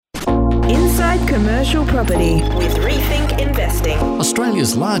Commercial Property with Rethink Investing.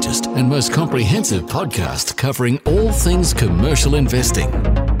 Australia's largest and most comprehensive podcast covering all things commercial investing.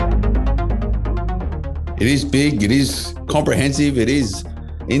 It is big, it is comprehensive, it is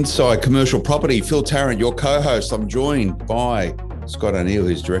inside commercial property. Phil Tarrant, your co-host. I'm joined by Scott O'Neill,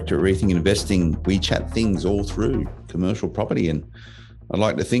 who's Director at Rethink Investing. We chat things all through commercial property, and I'd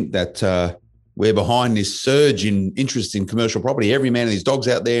like to think that we're behind this surge in interest in commercial property. Every man and his dog's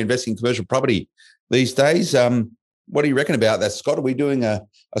out there investing in commercial property these days. What do you reckon about that, Scott? Are we doing a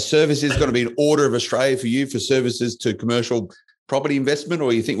service? Is going to be an order of Australia for you for services to commercial property investment,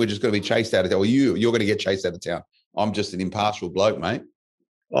 or you think we're just going to be chased out of town? Or you're going to get chased out of town? I'm just an impartial bloke, mate.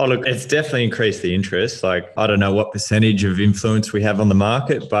 Oh, look, it's definitely increased the interest. Like, I don't know what percentage of influence we have on the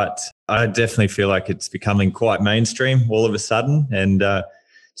market, but I definitely feel like it's becoming quite mainstream all of a sudden. And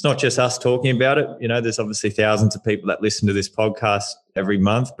it's not just us talking about it. You know, there's obviously thousands of people that listen to this podcast every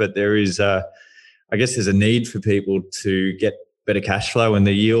month, but there is, I guess there's a need for people to get better cash flow, and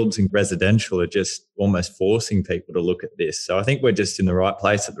the yields in residential are just almost forcing people to look at this. So I think we're just in the right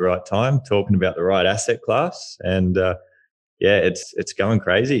place at the right time, talking about the right asset class. And yeah, it's going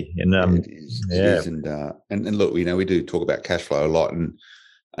crazy. And it is. And look, you know, we do talk about cash flow a lot, and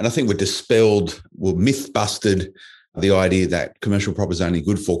I think we're myth busted the idea that commercial property is only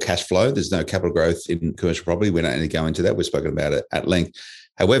good for cash flow. There's no capital growth in commercial property. We don't need to go into that. We've spoken about it at length.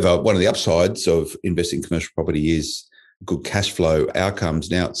 However, one of the upsides of investing in commercial property is good cash flow outcomes.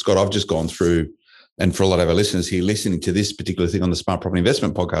 Now, Scott, I've just gone through, and for a lot of our listeners here listening to this particular thing on the Smart Property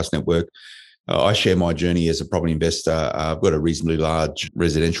Investment Podcast Network, I share my journey as a property investor. I've got a reasonably large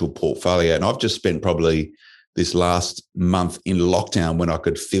residential portfolio, and I've just spent probably this last month in lockdown, when I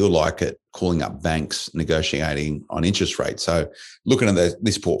could feel like it, calling up banks, negotiating on interest rates. So looking at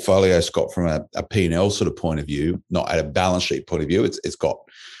this portfolio, Scott, from a P&L sort of point of view, not at a balance sheet point of view, it's got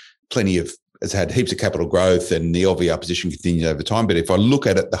it's had heaps of capital growth, and the LVR position continues over time. But if I look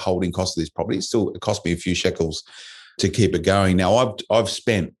at it, the holding cost of this property, it cost me a few shekels to keep it going. Now, I've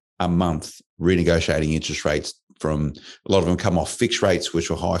spent a month renegotiating interest rates. From a lot of them come off fixed rates, which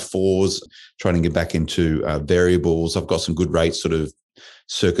were high fours, trying to get back into variables. I've got some good rates, sort of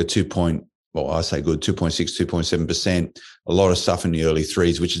circa 2.6, 2.7%. A lot of stuff in the early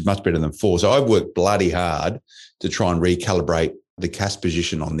threes, which is much better than 4. So I've worked bloody hard to try and recalibrate the cash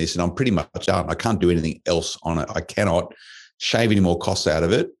position on this, and I'm pretty much done. I can't do anything else on it. I cannot shave any more costs out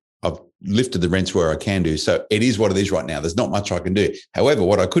of it. I've lifted the rents where I can do. So it is what it is right now. There's not much I can do. However,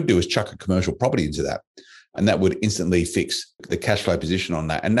 what I could do is chuck a commercial property into that, and that would instantly fix the cash flow position on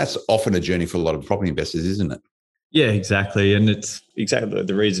that. And that's often a journey for a lot of property investors, isn't it? Yeah, exactly. And it's exactly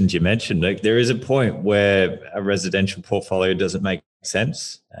the reasons you mentioned. Like, there is a point where a residential portfolio doesn't make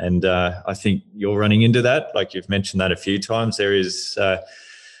sense. And I think you're running into that. Like, you've mentioned that a few times. There is a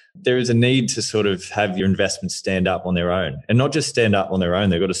need to sort of have your investments stand up on their own, and not just stand up on their own.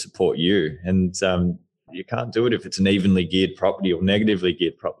 They've got to support you. And you can't do it if it's an evenly geared property or negatively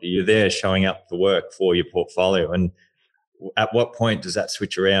geared property. You're there showing up the work for your portfolio. And at what point does that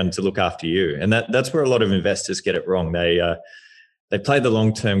switch around to look after you? And that's where a lot of investors get it wrong. They play the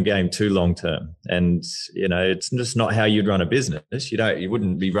long-term game too long-term. And, you know, it's just not how you'd run a business. You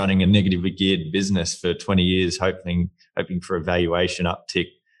wouldn't be running a negatively geared business for 20 years, hoping for a valuation uptick,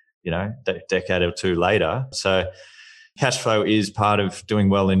 you know, a decade or two later. So cash flow is part of doing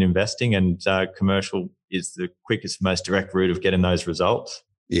well in investing, and commercial is the quickest, most direct route of getting those results.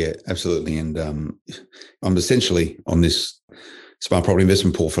 Yeah, absolutely. And I'm essentially on this smart property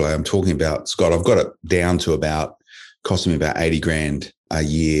investment portfolio I'm talking about, Scott, I've got it down to about costing me about 80 grand a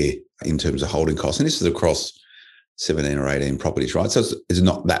year in terms of holding costs. And this is across 17 or 18 properties, right? So it's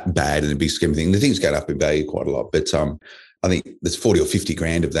not that bad in a big scheme of things. The thing's going up in value quite a lot, but I think there's 40 or 50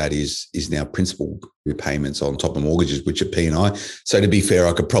 grand of that is now principal repayments on top of mortgages, which are P&I. So to be fair,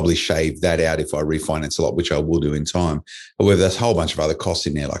 I could probably shave that out if I refinance a lot, which I will do in time. However, there's a whole bunch of other costs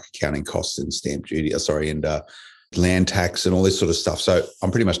in there, like accounting costs and stamp duty, and land tax and all this sort of stuff. So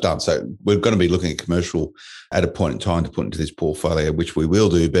I'm pretty much done. So we're going to be looking at commercial at a point in time to put into this portfolio, which we will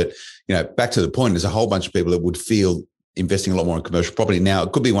do. But, you know, back to the point, there's a whole bunch of people that would feel investing a lot more in commercial property. Now,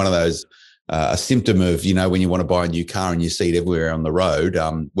 it could be one of those, a symptom of, you know, when you want to buy a new car and you see it everywhere on the road.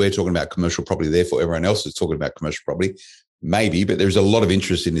 We're talking about commercial property, therefore everyone else is talking about commercial property. Maybe, but there's a lot of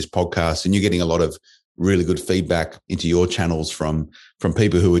interest in this podcast, and you're getting a lot of really good feedback into your channels from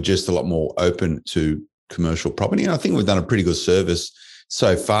people who are just a lot more open to commercial property. And I think we've done a pretty good service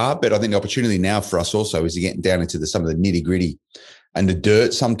so far, but I think the opportunity now for us also is to get down into some of the nitty gritty and the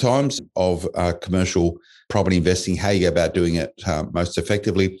dirt sometimes of commercial property investing, how you go about doing it most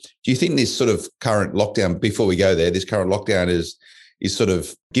effectively. Do you think this sort of current lockdown, before we go there, this current lockdown is is sort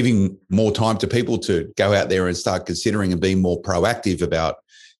of giving more time to people to go out there and start considering and being more proactive about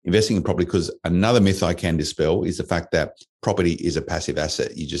investing in property. Because another myth I can dispel is the fact that property is a passive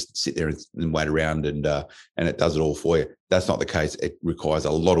asset. You just sit there and wait around and it does it all for you. That's not the case. It requires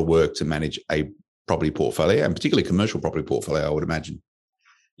a lot of work to manage a property portfolio, and particularly commercial property portfolio, I would imagine.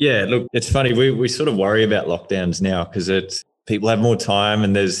 Yeah, look, it's funny. We sort of worry about lockdowns now because people have more time,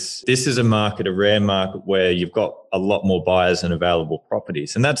 and this is a market, a rare market where you've got a lot more buyers and available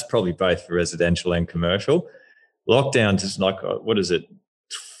properties. And that's probably both for residential and commercial. Lockdowns is like, what is it?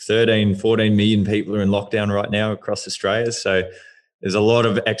 13, 14 million people are in lockdown right now across Australia. So there's a lot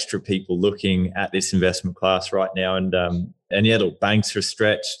of extra people looking at this investment class right now. And yeah, look, banks are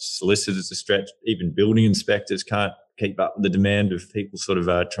stretched, solicitors are stretched, even building inspectors can't keep up with the demand of people sort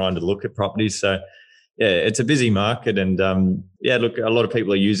of trying to look at properties. So yeah, it's a busy market. And yeah, look, a lot of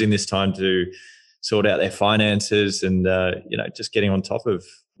people are using this time to sort out their finances and, just getting on top of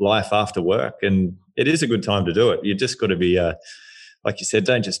life after work. And it is a good time to do it. You just got to be, like you said,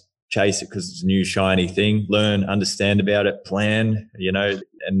 don't just chase it because it's a new shiny thing. Learn, understand about it, plan,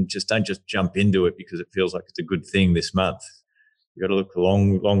 and just don't just jump into it because it feels like it's a good thing this month. You got to look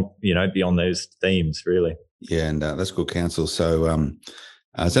long, beyond those themes, really. Yeah, and that's good counsel. So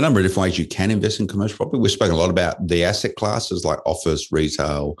there's a number of different ways you can invest in commercial property. We've spoken a lot about the asset classes like office,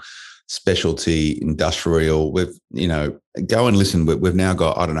 retail, specialty, industrial. We've, go and listen. We've now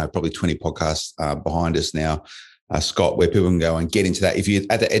got, probably 20 podcasts behind us now, Scott, where people can go and get into that. If you're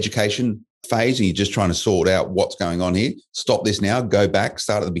at the education phase and you're just trying to sort out what's going on here, stop this now, go back,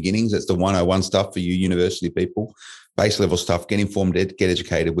 start at the beginnings. That's the 101 stuff for you university people, base level stuff, get informed, get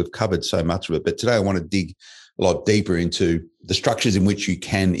educated. We've covered so much of it. But today I want to dig a lot deeper into the structures in which you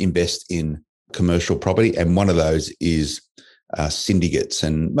can invest in commercial property. And one of those is syndicates.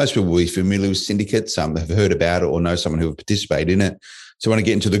 And most people will be familiar with syndicates. Some have heard about it or know someone who have participated in it. So I want to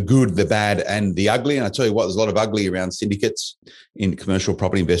get into the good, the bad, and the ugly. And I tell you what, there's a lot of ugly around syndicates in commercial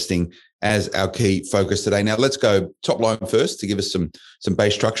property investing as our key focus today. Now, let's go top line first to give us some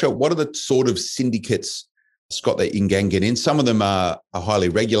base structure. What are the sort of syndicates, Scott, that you can get in? Some of them are highly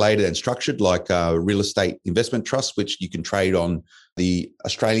regulated and structured, like real estate investment trusts, which you can trade on the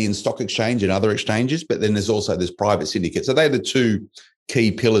Australian Stock Exchange and other exchanges. But then there's private syndicates. Are they the two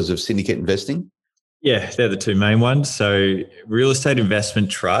key pillars of syndicate investing? Yeah, they're the two main ones. So real estate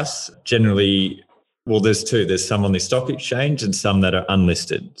investment trusts generally, well, there's two. There's some on the stock exchange and some that are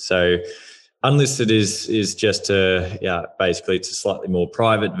unlisted. So unlisted is just basically it's a slightly more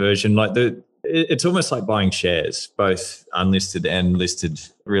private version. It's almost like buying shares, both unlisted and listed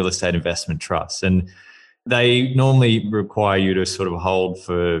real estate investment trusts. And they normally require you to sort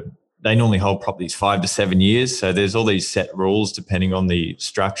of they normally hold properties 5 to 7 years. So there's all these set rules depending on the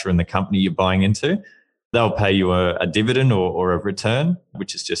structure and the company you're buying into. They'll pay you a dividend or a return,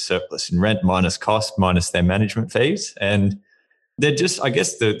 which is just surplus in rent minus cost, minus their management fees. And they're just, I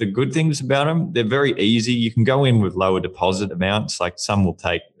guess the good things about them, they're very easy. You can go in with lower deposit amounts. Like some will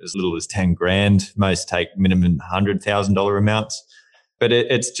take as little as 10 grand. Most take minimum $100,000 amounts. But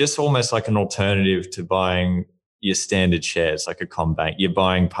it's just almost like an alternative to buying your standard shares, like a CommBank. You're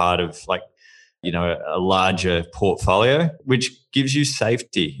buying part of a larger portfolio, which gives you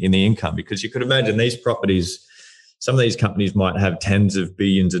safety in the income, because you could imagine these properties, some of these companies might have tens of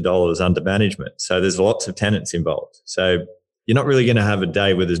billions of dollars under management. So there's lots of tenants involved. So you're not really going to have a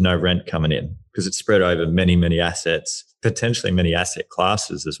day where there's no rent coming in because it's spread over many, many assets, potentially many asset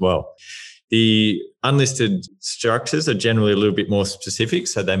classes as well. The unlisted structures are generally a little bit more specific.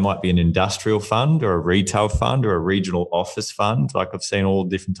 So they might be an industrial fund or a retail fund or a regional office fund. Like I've seen all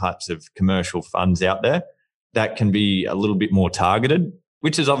different types of commercial funds out there that can be a little bit more targeted,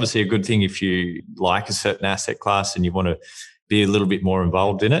 which is obviously a good thing if you like a certain asset class and you want to be a little bit more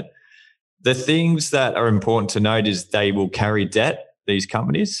involved in it. The things that are important to note is they will carry debt, these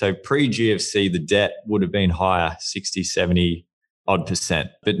companies. So pre-GFC, the debt would have been higher, 60, 70 odd %.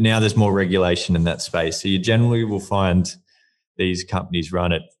 But now there's more regulation in that space. So you generally will find these companies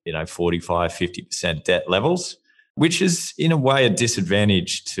run at 45, 50% debt levels, which is in a way a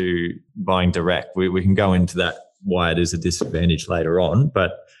disadvantage to buying direct. We can go into that, why it is a disadvantage later on.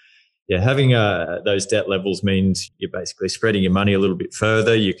 But yeah, having those debt levels means you're basically spreading your money a little bit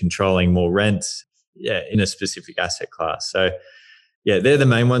further. You're controlling more rent, in a specific asset class. So yeah, they're the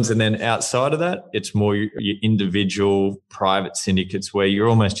main ones. And then outside of that, it's more your individual private syndicates where you're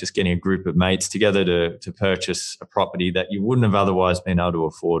almost just getting a group of mates together to purchase a property that you wouldn't have otherwise been able to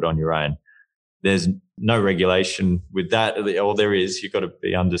afford on your own. There's no regulation with that. All there is, you've got to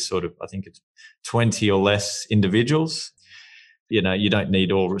be under sort of, I think it's 20 or less individuals. You don't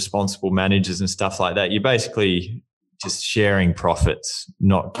need all responsible managers and stuff like that. You basically just sharing profits,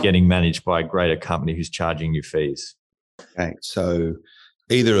 not getting managed by a greater company who's charging you fees. Okay, so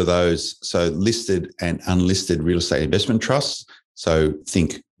either of those, so listed and unlisted real estate investment trusts. So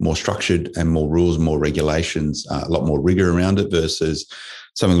think more structured and more rules, more regulations, a lot more rigor around it versus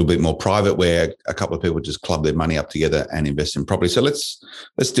something a little bit more private where a couple of people just club their money up together and invest in property. So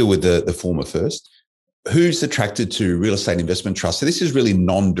let's deal with the former first. Who's attracted to real estate investment trusts? So this is really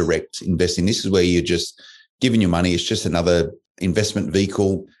non-direct investing. This is where you're just giving your money. It's just another investment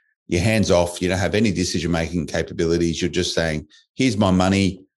vehicle. You're hands off. You don't have any decision-making capabilities. You're just saying, here's my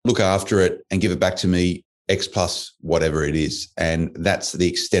money, look after it and give it back to me, X plus whatever it is. And that's the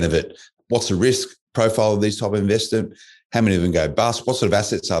extent of it. What's the risk profile of these type of investment? How many of them go bust? What sort of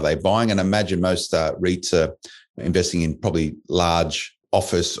assets are they buying? And imagine most REITs are investing in probably large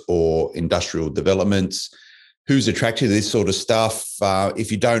office or industrial developments. Who's attracted to this sort of stuff?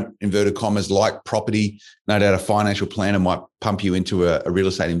 If you don't, inverted commas, like property, no doubt a financial planner might pump you into a real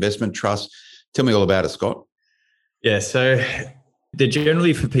estate investment trust. Tell me all about it, Scott. Yeah, so they're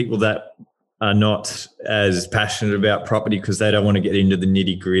generally for people that are not as passionate about property because they don't want to get into the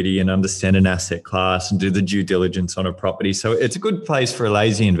nitty gritty and understand an asset class and do the due diligence on a property. So it's a good place for a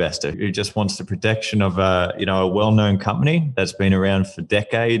lazy investor who just wants the protection of a well-known company that's been around for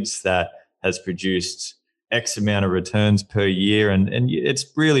decades, that has produced X amount of returns per year. And it's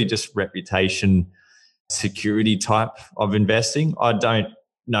really just reputation security type of investing. I don't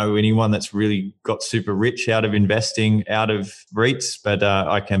know anyone that's really got super rich out of investing out of REITs, but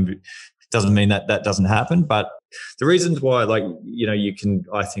doesn't mean that doesn't happen. But the reasons why, you can,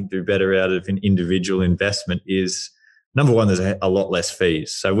 I think, do better out of an individual investment is, number one, there's a lot less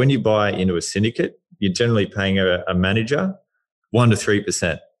fees. So when you buy into a syndicate, you're generally paying a manager 1% to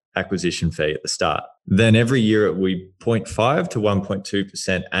 3% acquisition fee at the start. Then every year it will be 0.5 to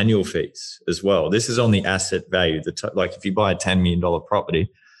 1.2% annual fees as well. This is on the asset value. Like if you buy a $10 million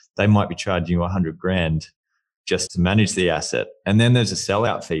property, they might be charging you $100,000 just to manage the asset. And then there's a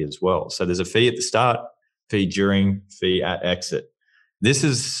sellout fee as well. So there's a fee at the start, fee during, fee at exit.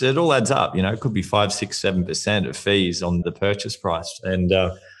 It all adds up. It could be 5, 6, 7% of fees on the purchase price. And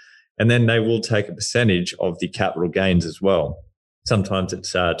then they will take a percentage of the capital gains as well. Sometimes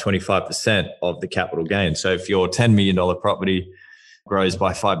it's 25% of the capital gain. So if your $10 million property grows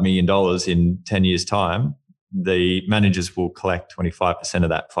by $5 million in 10 years' time, the managers will collect 25% of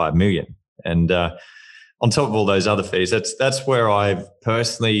that $5 million. And on top of all those other fees, that's where I've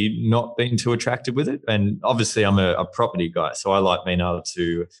personally not been too attracted with it. And obviously I'm a property guy, so I like being able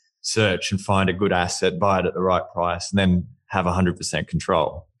to search and find a good asset, buy it at the right price, and then have 100%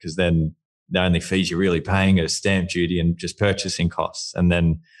 control, because then the only fees you're really paying are stamp duty and just purchasing costs. And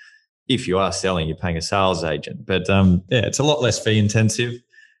then if you are selling, you're paying a sales agent. But it's a lot less fee intensive.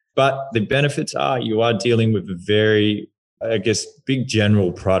 But the benefits are you are dealing with a very, big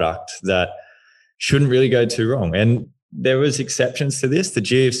general product that shouldn't really go too wrong. And there was exceptions to this. The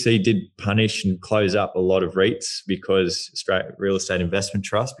GFC did punish and close up a lot of REITs Australian Real Estate Investment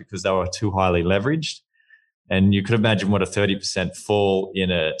Trust, because they were too highly leveraged. And you could imagine what a 30% fall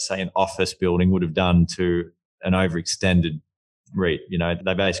in an office building would have done to an overextended REIT.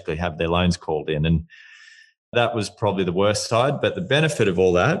 They basically have their loans called in, and that was probably the worst side. But the benefit of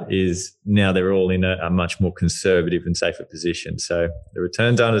all that is now they're all in a much more conservative and safer position. So the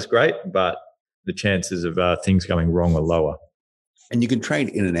returns aren't as great, but the chances of things going wrong are lower. And you can trade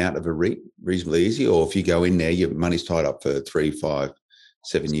in and out of a REIT reasonably easy, or if you go in there, your money's tied up for 3, 5,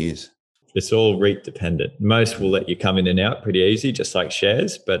 7 years. It's all REIT dependent. Most will let you come in and out pretty easy, just like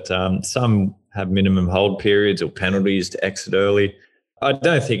shares, but some have minimum hold periods or penalties to exit early. I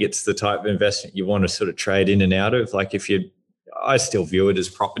don't think it's the type of investment you want to sort of trade in and out of. I still view it as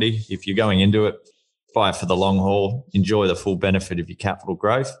property. If you're going into it, buy it for the long haul, enjoy the full benefit of your capital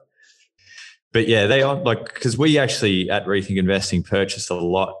growth. But yeah, they are because we actually at Rethink Investing purchase a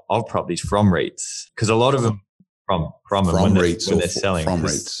lot of properties from REITs, because a lot of them from REITs when they're selling. From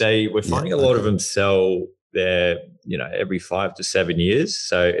REITs. We're finding a lot of them sell their, every 5 to 7 years.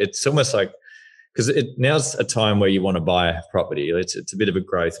 So it's almost like, because now's a time where you want to buy a property. It's a bit of a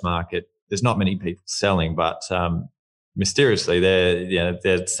growth market. There's not many people selling, but mysteriously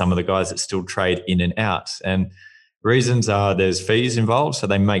they're some of the guys that still trade in and out. And reasons are there's fees involved, so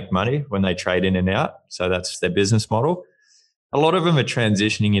they make money when they trade in and out. So that's their business model. A lot of them are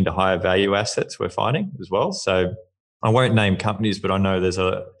transitioning into higher value assets, we're finding as well. So I won't name companies, but I know there's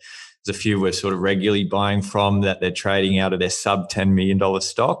a few we're sort of regularly buying from that they're trading out of their sub $10 million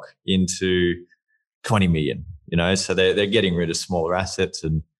stock into 20 million, so they're getting rid of smaller assets,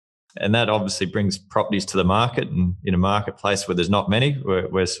 and that obviously brings properties to the market. And in a marketplace where there's not many,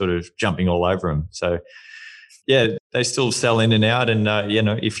 we're sort of jumping all over them. So they still sell in and out. And,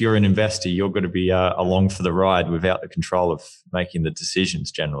 if you're an investor, you're going to be along for the ride without the control of making the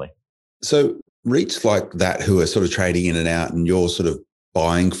decisions generally. So REITs like that who are sort of trading in and out and you're sort of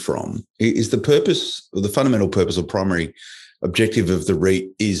buying from, is the purpose or the fundamental purpose or primary objective of the REIT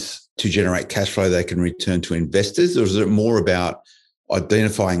is to generate cash flow they can return to investors? Or is it more about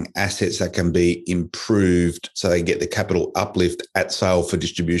identifying assets that can be improved so they get the capital uplift at sale for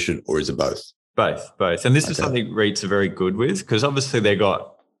distribution, or is it both? Both. And this is something REITs are very good with, because obviously they've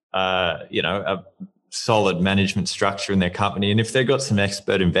got, a solid management structure in their company. And if they've got some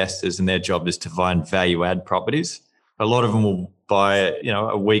expert investors and their job is to find value add properties, a lot of them will buy,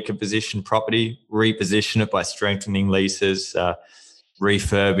 a weaker position property, reposition it by strengthening leases,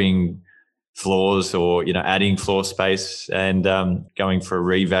 refurbing floors or, adding floor space and going for a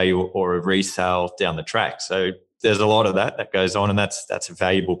revalue or a resale down the track. So there's a lot of that goes on, and that's a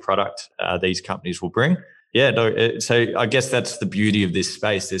valuable product these companies will bring. So I guess that's the beauty of this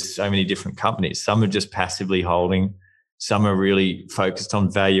space. There's so many different companies. Some are just passively holding. Some are really focused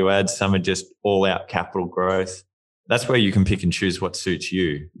on value add. Some are just all out capital growth. That's where you can pick and choose what suits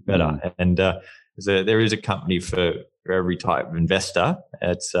you better. Mm. And there is a company for every type of investor.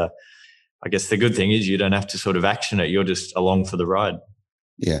 It's I guess the good thing is you don't have to sort of action it. You're just along for the ride.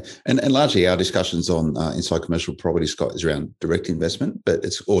 Yeah. And largely our discussions on Inside Commercial Property, Scott, is around direct investment, but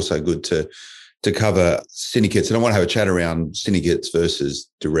it's also good to cover syndicates. And I want to have a chat around syndicates versus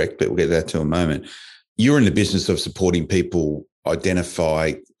direct, but we'll get that to in a moment. You're in the business of supporting people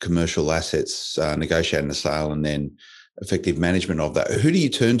identify commercial assets, negotiating a sale, and then effective management of that. Who do you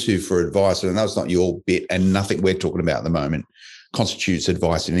turn to for advice? And I know it's not your bit, and nothing we're talking about at the moment constitutes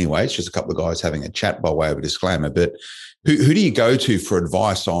advice in any way. It's just a couple of guys having a chat by way of a disclaimer. But who do you go to for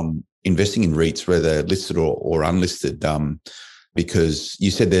advice on investing in REITs, whether listed or unlisted? Because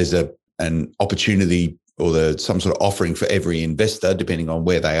you said there's an opportunity or some sort of offering for every investor, depending on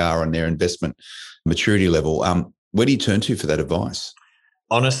where they are on their investment maturity level. Where do you turn to for that advice?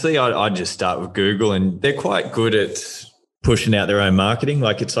 Honestly, I'd just start with Google, and they're quite good at pushing out their own marketing.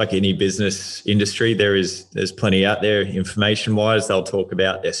 Like, it's like any business industry. There's plenty out there information-wise. They'll talk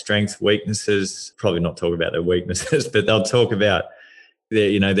about their strengths, weaknesses, probably not talk about their weaknesses, but they'll talk about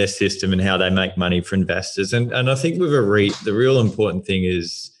their system and how they make money for investors. And I think with a REIT, the real important thing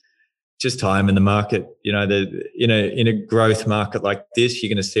is just time in the market. In a growth market like this, you're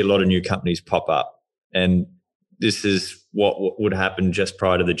going to see a lot of new companies pop up. And this is what would happen just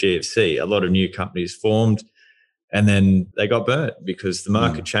prior to the GFC. A lot of new companies formed, and then they got burnt because the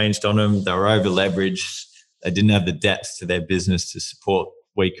market changed on them. They were over leveraged. They didn't have the depth to their business to support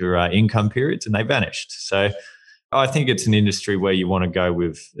weaker income periods, and they vanished. So I think it's an industry where you want to go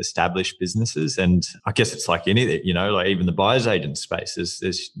with established businesses. And I guess it's like anything, like even the buyer's agent space.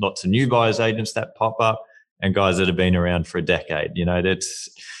 There's lots of new buyer's agents that pop up and guys that have been around for a decade. That's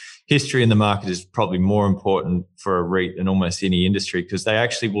history in the market is probably more important for a REIT than almost any industry, because they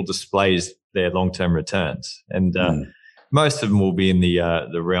actually will display their long-term returns. And most of them will be in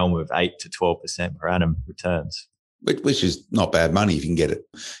the realm of 8 to 12% per annum returns. Which is not bad money if you can get it.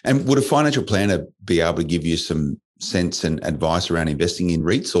 And would a financial planner be able to give you some sense and advice around investing in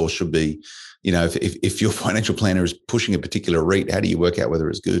REITs, or should be, if your financial planner is pushing a particular REIT, how do you work out whether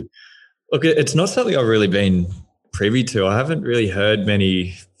it's good? Look, it's not something I've really been privy to. I haven't really heard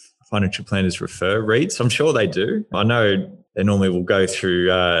many financial planners refer REITs. I'm sure they do. I know they normally will go through,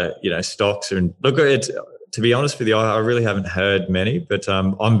 stocks. And look, to be honest with you, I really haven't heard many, but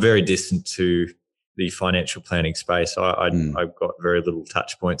I'm very distant to the financial planning space. I've got very little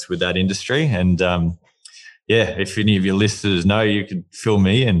touch points with that industry. And if any of your listeners know, you could fill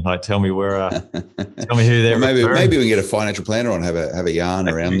me in, tell me where, tell me who they're maybe we can get a financial planner on, have a yarn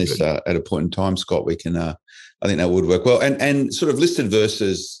around this at a point in time, Scott. We can, I think that would work well. And sort of listed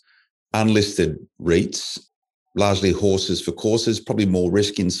versus unlisted REITs, largely horses for courses, probably more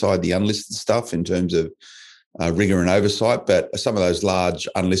risk inside the unlisted stuff in terms of rigor and oversight. But some of those large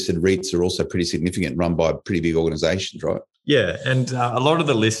unlisted REITs are also pretty significant, run by pretty big organizations, right? Yeah. And a lot of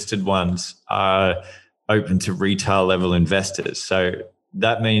the listed ones are open to retail level investors. So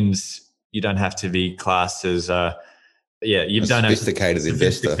that means you don't have to be classed as you don't have sophisticated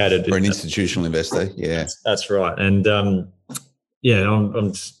investor or an institutional investor. Yeah, that's right. And on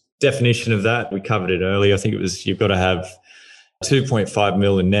definition of that, we covered it earlier. I think it was, you've got to have 2.5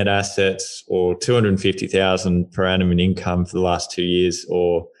 million net assets or 250,000 per annum in income for the last 2 years,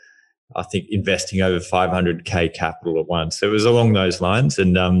 or I think investing over 500K capital at once. So it was along those lines.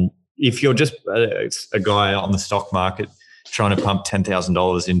 And if you're just a guy on the stock market trying to pump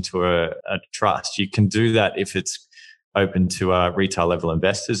 $10,000 into a trust, you can do that if it's open to retail level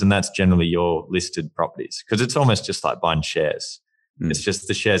investors, and that's generally your listed properties, because it's almost just like buying shares. It's just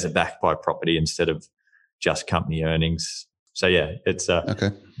the shares are backed by property instead of just company earnings. So yeah, it's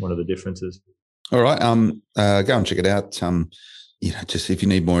one of the differences. All right, go and check it out. Just if you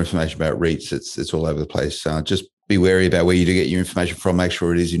need more information about REITs, it's all over the place. Just be wary about where you do get your information from. Make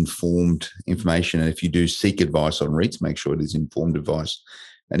sure it is informed information, and if you do seek advice on REITs, make sure it is informed advice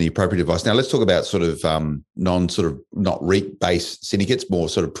and the appropriate advice. Now, let's talk about sort of not REIT-based syndicates, more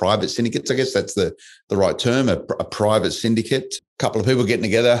sort of private syndicates. I guess that's the right term, a private syndicate. A couple of people getting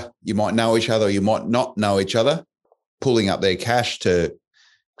together. You might know each other, or you might not know each other, pulling up their cash to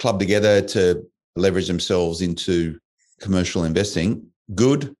club together to leverage themselves into commercial investing.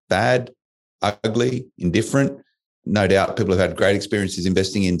 Good, bad, ugly, indifferent. No doubt people have had great experiences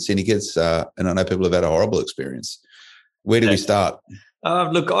investing in syndicates, and I know people have had a horrible experience. Where do we start?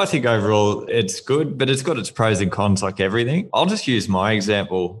 Look, I think overall it's good, but it's got its pros and cons like everything. I'll just use my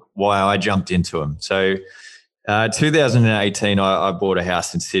example why I jumped into them. So 2018, I bought a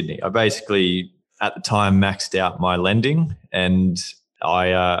house in Sydney. I basically, at the time, maxed out my lending, and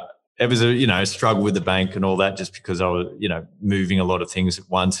it was a struggle with the bank and all that, just because I was moving a lot of things at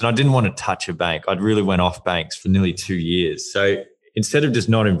once, and I didn't want to touch a bank. I'd really went off banks for nearly 2 years. So instead of just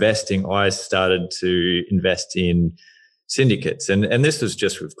not investing, I started to invest in syndicates, and this was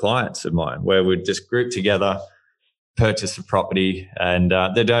just with clients of mine, where we'd just group together, purchase a property, and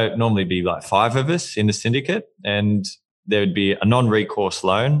there'd normally be like 5 of us in the syndicate, and there would be a non-recourse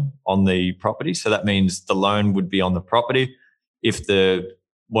loan on the property. So that means the loan would be on the property. If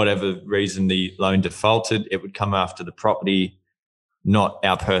whatever reason the loan defaulted, it would come after the property, not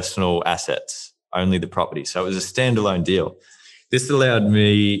our personal assets, only the property. So it was a standalone deal. This allowed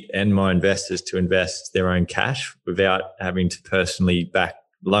me and my investors to invest their own cash without having to personally back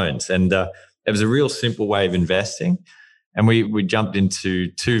loans. And it was a real simple way of investing. And we jumped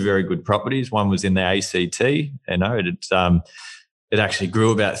into 2 very good properties. One was in the ACT. It actually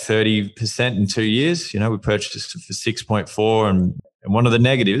grew about 30% in 2 years. We purchased it for 6.4, and one of the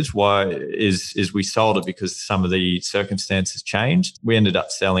negatives is we sold it because some of the circumstances changed. We ended up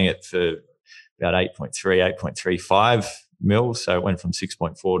selling it for about 8.35 mil. So it went from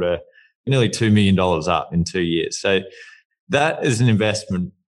 6.4 to nearly $2 million up in 2 years. So that is an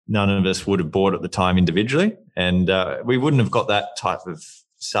investment none of us would have bought at the time individually. And we wouldn't have got that type of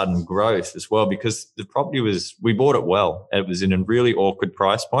sudden growth as well, because the property we bought it well. It was in a really awkward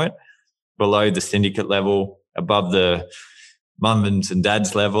price point, below the syndicate level, above the mums and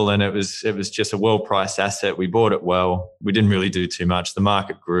dads level. And it was just a well-priced asset. We bought it well. We didn't really do too much. The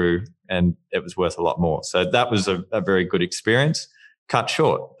market grew and it was worth a lot more. So that was a very good experience. Cut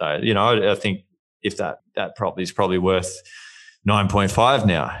short though. I think if that property is probably worth 9.5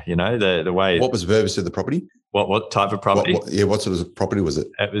 now, the way. What was the purpose of the property? What type of property? What sort of property was it?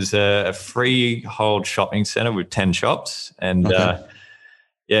 It was a freehold shopping centre with 10 shops. And okay.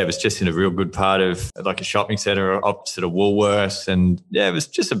 It was just in a real good part of like a shopping centre opposite of Woolworths. And it was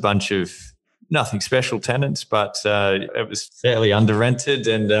just a bunch of nothing special tenants, but it was fairly under-rented.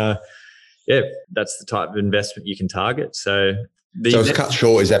 And that's the type of investment you can target. So it's cut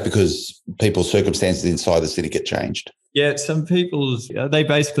short. Is that because people's circumstances inside the syndicate changed? Yeah, some people, they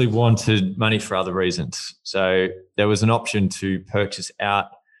basically wanted money for other reasons. So there was an option to purchase out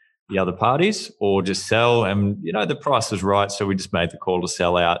the other parties or just sell. And, the price was right. So we just made the call to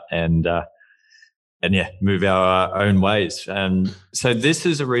sell out and move our own ways. And so this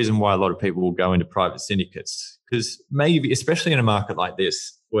is a reason why a lot of people will go into private syndicates, because maybe, especially in a market like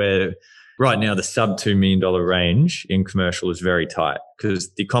this, where right now the sub $2 million range in commercial is very tight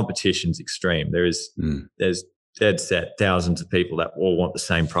because the competition's extreme. There's dead set thousands of people that all want the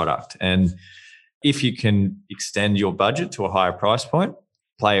same product. And if you can extend your budget to a higher price point,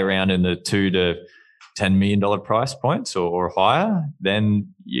 play around in the $2 to $10 million price points or higher, then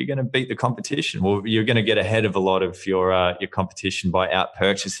you're going to beat the competition. Well, you're going to get ahead of a lot of your competition by out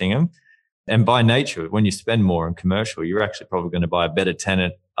purchasing them. And by nature, when you spend more in commercial, you're actually probably going to buy a better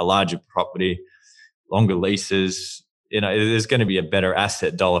tenant, a larger property, longer leases. There's going to be a better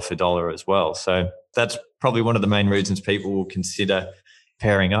asset dollar for dollar as well. So that's probably one of the main reasons people will consider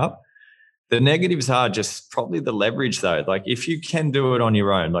pairing up. The negatives are just probably the leverage though. Like if you can do it on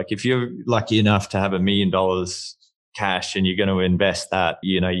your own, like if you're lucky enough to have $1 million cash and you're going to invest that,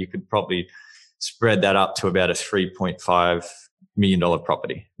 you could probably spread that up to about a $3.5 million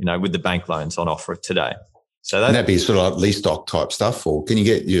property, with the bank loans on offer today. So that'd be sort of like lease doc type stuff, or can you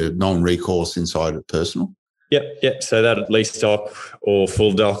get your non-recourse inside of personal? Yep. So that lease doc or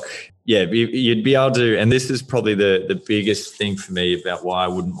full doc. Yeah, you'd be able to, and this is probably the biggest thing for me about why I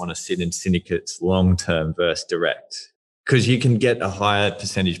wouldn't want to sit in syndicates long-term versus direct. because you can get a higher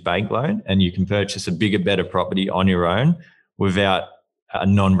percentage bank loan and you can purchase a bigger, better property on your own without a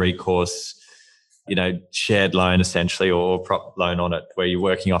non-recourse, shared loan essentially, or prop loan on it, where you're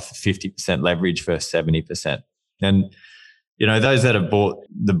working off 50% leverage versus 70%. And, those that have bought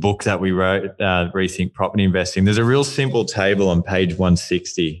the book that we wrote, Rethink Property Investing, there's a real simple table on page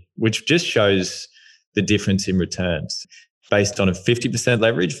 160, which just shows the difference in returns based on a 50%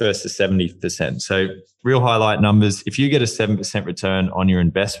 leverage versus 70%. So real highlight numbers, if you get a 7% return on your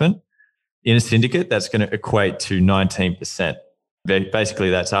investment in a syndicate, that's going to equate to 19%.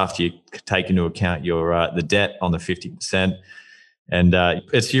 Basically, that's after you take into account your the debt on the 50%. And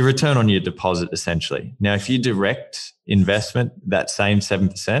it's your return on your deposit, essentially. Now, if you direct investment, that same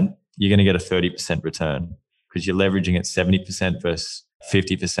 7%, you're going to get a 30% return because you're leveraging at 70% versus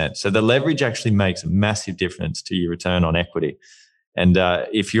 50%. So the leverage actually makes a massive difference to your return on equity. And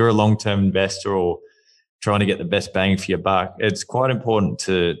if you're a long-term investor or trying to get the best bang for your buck, it's quite important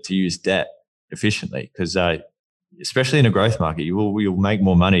to use debt efficiently because especially in a growth market, you'll make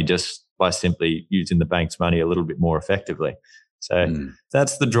more money just by simply using the bank's money a little bit more effectively. So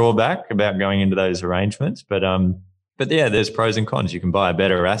that's the drawback about going into those arrangements. But yeah, there's pros and cons. You can buy a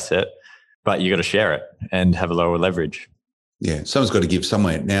better asset, but you got to share it and have a lower leverage. Yeah, someone's got to give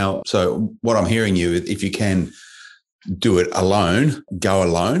somewhere. Now, so what I'm hearing you, if you can do it alone, go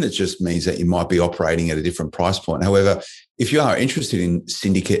alone. It just means that you might be operating at a different price point. However, if you are interested in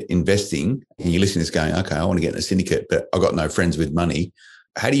syndicate investing and you're listening to this going, okay, I want to get in a syndicate, but I've got no friends with money.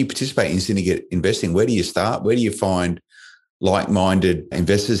 How do you participate in syndicate investing? Where do you start? Where do you find like-minded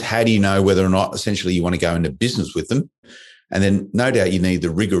investors? How do you know whether or not essentially you want to go into business with them? And then no doubt you need the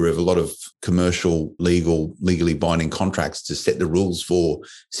rigor of a lot of commercial, legally binding contracts to set the rules for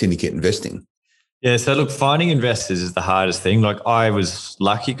syndicate investing. Yeah, so look, finding investors is the hardest thing. Like I was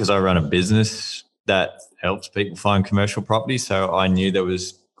lucky because I run a business that helps people find commercial property. So I knew there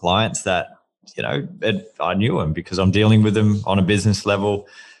was clients that, I knew them because I'm dealing with them on a business level.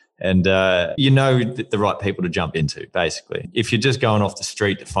 And the right people to jump into, basically. If you're just going off the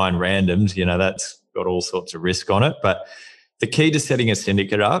street to find randoms, that's got all sorts of risk on it. But the key to setting a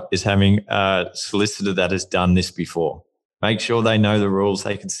syndicate up is having a solicitor that has done this before. Make sure they know the rules.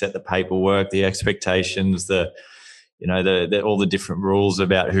 They can set the paperwork, the expectations, all the different rules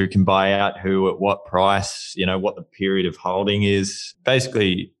about who can buy out who at what price, what the period of holding is.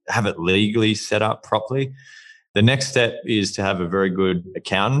 Basically, have it legally set up properly. The next step is to have a very good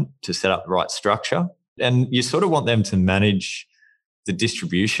accountant to set up the right structure. And you sort of want them to manage the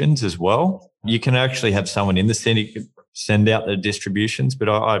distributions as well. You can actually have someone in the syndicate send out the distributions, but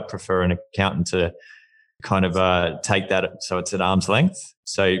I prefer an accountant to kind of take that so it's at arm's length.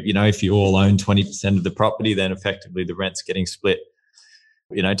 So, if you all own 20% of the property, then effectively the rent's getting split,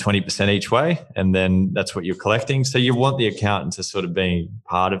 20% each way. And then that's what you're collecting. So you want the accountant to sort of be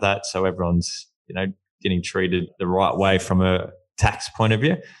part of that. So everyone's, getting treated the right way from a tax point of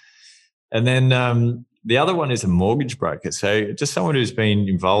view. And then the other one is a mortgage broker. So just someone who's been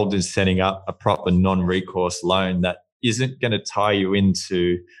involved in setting up a proper non-recourse loan that isn't going to tie you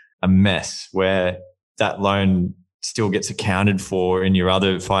into a mess where that loan still gets accounted for in your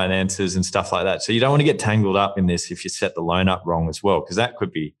other finances and stuff like that. So you don't want to get tangled up in this if you set the loan up wrong as well, because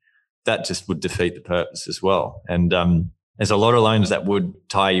that just would defeat the purpose as well. And there's a lot of loans that would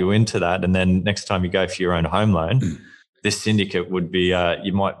tie you into that. And then next time you go for your own home loan, this syndicate would be,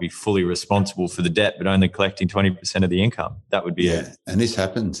 you might be fully responsible for the debt, but only collecting 20% of the income. That would be it. And this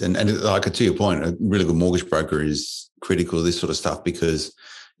happens. And like to your point, a really good mortgage broker is critical of this sort of stuff because,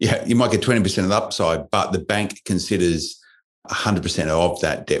 you might get 20% of the upside, but the bank considers 100% of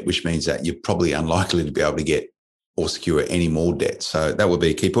that debt, which means that you're probably unlikely to be able to get or secure any more debt. So that would be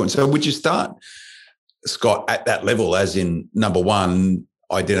a key point. So would you start, Scott, at that level, as in number one,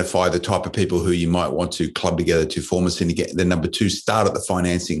 identify the type of people who you might want to club together to form a syndicate. Then number two, start at the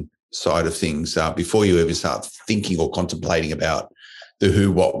financing side of things before you even start thinking or contemplating about the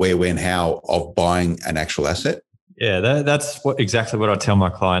who, what, where, when, how of buying an actual asset? Yeah, that's exactly what I tell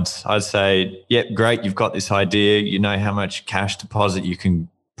my clients. I'd say, yep, great, you've got this idea. You know how much cash deposit you can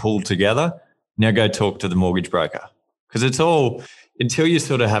pull together. Now go talk to the mortgage broker because it's all, until you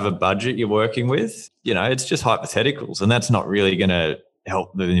sort of have a budget you're working with, it's just hypotheticals, and that's not really going to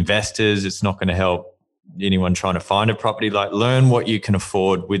help the investors. It's not going to help anyone trying to find a property. Like, learn what you can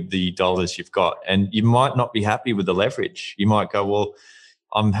afford with the dollars you've got. And you might not be happy with the leverage. You might go, well,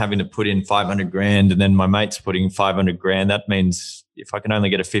 I'm having to put in 500 grand and then my mate's putting 500 grand. That means if I can only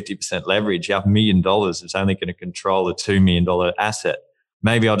get a 50% leverage, $1 million is only going to control a $2 million asset.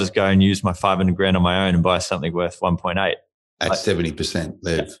 Maybe I'll just go and use my 500 grand on my own and buy something worth 1.8. At 70%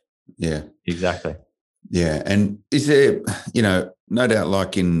 lev. Yeah. Exactly. Yeah. And is there, no doubt,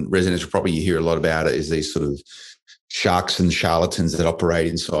 like in residential property, you hear a lot about it, is these sort of sharks and charlatans that operate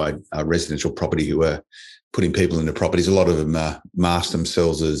inside residential property who are putting people into properties. A lot of them mask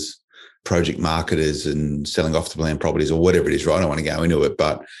themselves as project marketers and selling off the land properties or whatever it is, right? I don't want to go into it,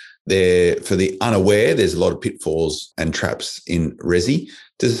 but for the unaware, there's a lot of pitfalls and traps in resi.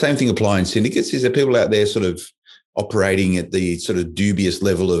 Does the same thing apply in syndicates? Is there people out there sort of operating at the sort of dubious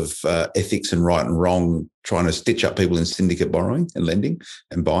level of ethics and right and wrong, trying to stitch up people in syndicate borrowing and lending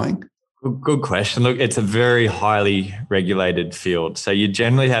and buying? Good question. Look, it's a very highly regulated field. So you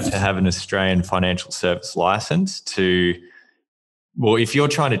generally have to have an Australian financial service license if you're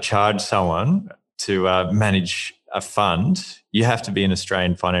trying to charge someone to manage a fund, you have to be an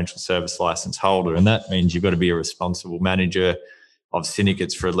Australian financial service license holder. And that means you've got to be a responsible manager of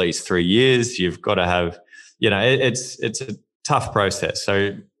syndicates for at least 3 years. You've got to have, it's a tough process.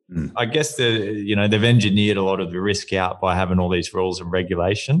 So I guess they've engineered a lot of the risk out by having all these rules and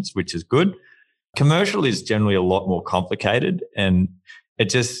regulations, which is good. Commercial is generally a lot more complicated, and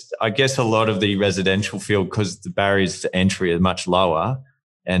I guess a lot of the residential field, because the barriers to entry are much lower,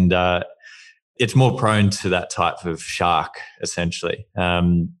 and it's more prone to that type of shark, essentially.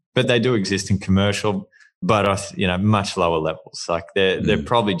 But they do exist in commercial, but much lower levels. Like they're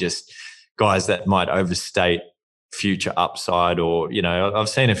probably just guys that might overstate future upside, or I've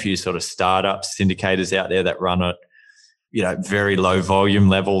seen a few sort of startup syndicators out there that run at very low volume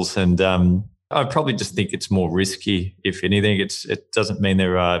levels, and I probably just think it's more risky. If anything, it doesn't mean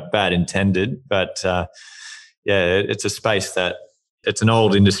they're bad intended, but it's a space that it's an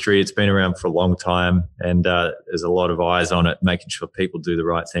old industry. It's been around for a long time, and there's a lot of eyes on it, making sure people do the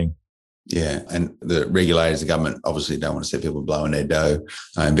right thing. Yeah, and the regulators, the government, obviously don't want to see people blowing their dough,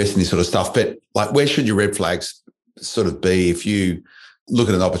 invest in this sort of stuff. But like, where should your red flags sort of be if you look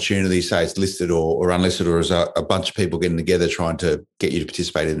at an opportunity, say it's listed or unlisted, or is a bunch of people getting together trying to get you to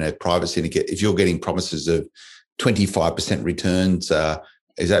participate in a private syndicate? If you're getting promises of 25% returns,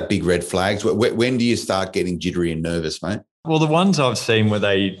 is that big red flags? When do you start getting jittery and nervous, mate? Well, the ones I've seen where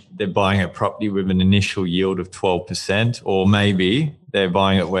they're buying a property with an initial yield of 12%, or maybe they're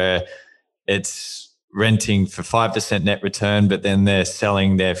buying it where it's renting for 5% net return, but then they're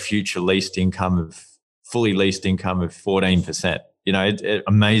selling their future fully leased income of 14%.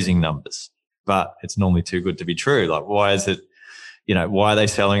 Amazing numbers, but it's normally too good to be true. Like, why is it, why are they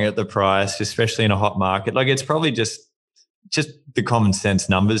selling at the price, especially in a hot market? Like, it's probably just the common sense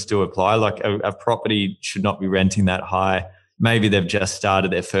numbers do apply. Like a property should not be renting that high. Maybe they've just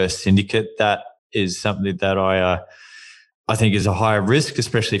started their first syndicate. That is something that I think is a higher risk,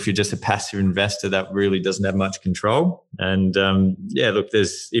 especially if you're just a passive investor that really doesn't have much control. And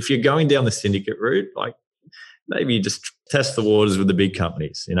if you're going down the syndicate route, like maybe you just test the waters with the big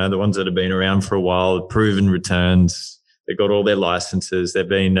companies, the ones that have been around for a while, proven returns, they've got all their licenses, they've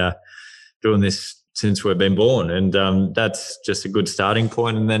been doing this since we've been born. And that's just a good starting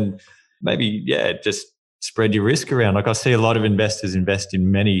point. And then maybe, just spread your risk around. Like I see a lot of investors invest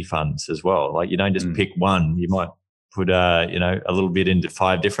in many funds as well. Like you don't just pick one. You might put, a little bit into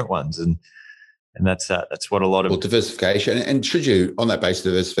 5 different ones. And that's what a lot of... Well, diversification. And should you, on that basis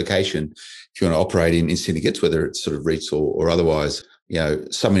of diversification, if you want to operate in syndicates, whether it's sort of REITs or otherwise,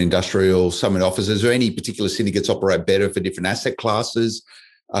 some in industrial, some in offices, is there any particular syndicates operate better for different asset classes?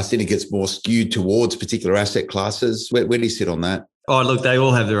 Are syndicates more skewed towards particular asset classes? Where do you sit on that? Oh, look, they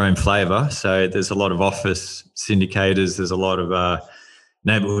all have their own flavour. So there's a lot of office syndicators. There's a lot of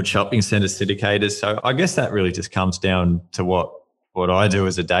neighbourhood shopping centre syndicators. So I guess that really just comes down to what I do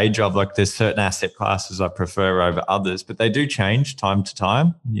as a day job. Like there's certain asset classes I prefer over others, but they do change time to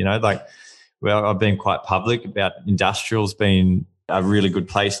time. I've been quite public about industrials being a really good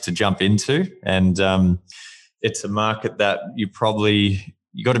place to jump into. And it's a market that you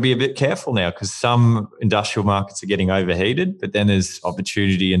got to be a bit careful now, because some industrial markets are getting overheated, but then there's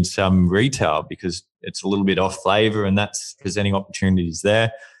opportunity in some retail because it's a little bit off flavour, and that's presenting opportunities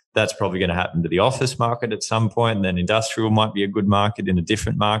there. That's probably going to happen to the office market at some point, and then industrial might be a good market in a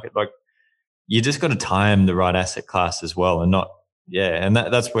different market. Like you just got to time the right asset class as well, and and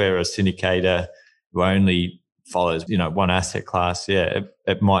that's where a syndicator who only follows, one asset class,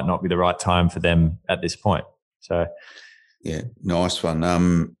 it might not be the right time for them at this point. So. Yeah, nice one.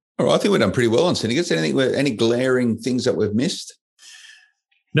 All right, I think we've done pretty well on syndicates. Any glaring things that we've missed?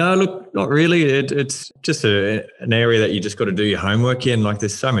 No, look, not really. It's just an area that you just got to do your homework in. Like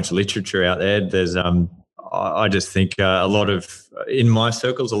there's so much literature out there. There's, I just think in my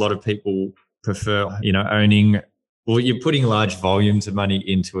circles, a lot of people prefer, owning. Well, you're putting large volumes of money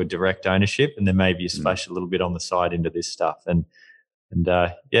into a direct ownership, and then maybe you splash a little bit on the side into this stuff. And And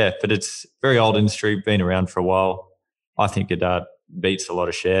but it's very old industry, been around for a while. I think it beats a lot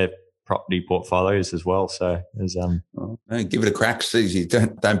of share property portfolios as well. So there's give it a crack. See, you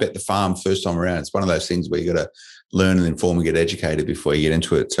don't bet the farm first time around. It's one of those things where you got to learn and inform and get educated before you get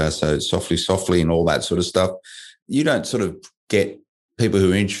into it. So softly and all that sort of stuff. You don't sort of get people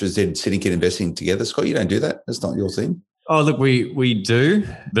who are interested in syndicate investing together, Scott. You don't do that. That's not your thing. Oh, look, we do,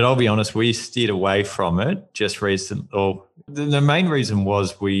 but I'll be honest, we steered away from it just recently. Or the main reason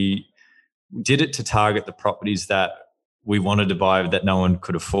was we did it to target the properties that we wanted to buy that no one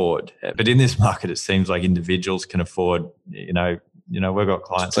could afford. But in this market, it seems like individuals can afford, we've got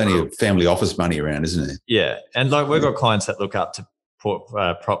clients. There's plenty of family office money around, isn't it? Yeah. And we've got clients that look up to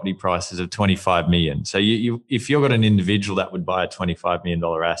property prices of 25 million. So if you've got an individual that would buy a $25 million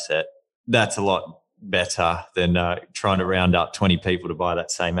asset, that's a lot better than trying to round up 20 people to buy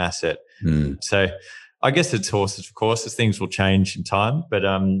that same asset. So I guess it's horses for courses. Things will change in time, but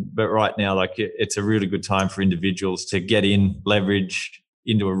right now, it's a really good time for individuals to get in, leverage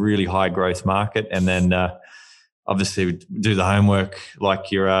into a really high growth market, and then obviously do the homework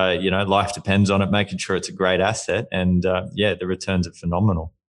like your life depends on it, making sure it's a great asset, and the returns are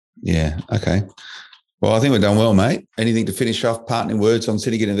phenomenal. Yeah. Okay. Well, I think we've done well, mate. Anything to finish off? Parting words on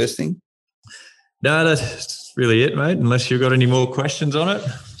syndicate investing? No, that's really it, mate. Unless you've got any more questions on it.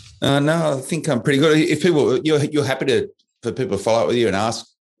 No, I think I'm pretty good. If people, you're happy for people to follow up with you and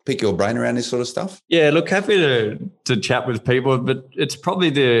pick your brain around this sort of stuff. Yeah, look, happy to chat with people, but it's probably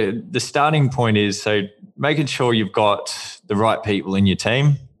the starting point is so making sure you've got the right people in your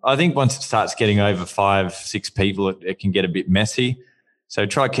team. I think once it starts getting over 5-6 people, it can get a bit messy. So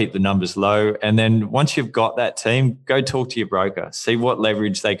try to keep the numbers low. And then once you've got that team, go talk to your broker, see what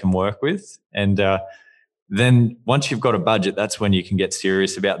leverage they can work with. And then once you've got a budget, that's when you can get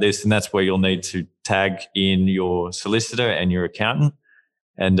serious about this. And that's where you'll need to tag in your solicitor and your accountant.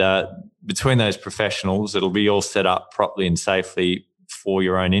 And between those professionals, it'll be all set up properly and safely for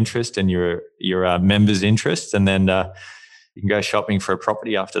your own interest and your members' interest. And then you can go shopping for a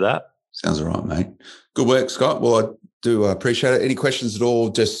property after that. Sounds all right, mate. Good work, Scott. Well, I do appreciate it. Any questions at all?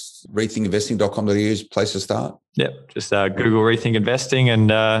 Just rethinkinvesting.com.au is a place to start. Yep. Just Google Rethink Investing and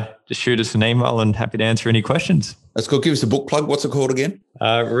just shoot us an email, and happy to answer any questions. That's cool. Give us a book plug. What's it called again?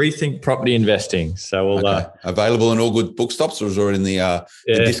 Rethink Property Investing. So we'll available in all good bookstops, or is it in the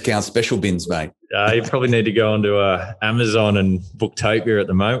discount special bins, mate? You probably need to go onto Amazon and Booktopia at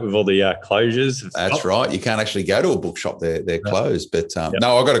the moment with all the closures. That's right. You can't actually go to a bookshop. They're closed. But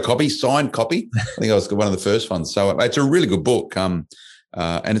no, I got a copy, signed copy. I think I was one of the first ones. So it's a really good book.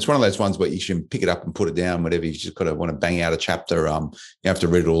 And it's one of those ones where you can pick it up and put it down, whatever. You just got to want to bang out a chapter. You have to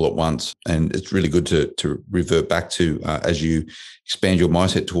read it all at once. And it's really good to revert back to as you expand your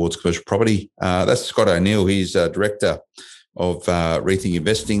mindset towards commercial property. That's Scott O'Neill. He's director of Rethink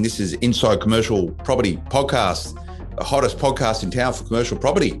Investing. This is Inside Commercial Property Podcast, the hottest podcast in town for commercial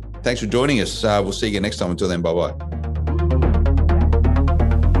property. Thanks for joining us. We'll see you again next time. Until then, bye-bye.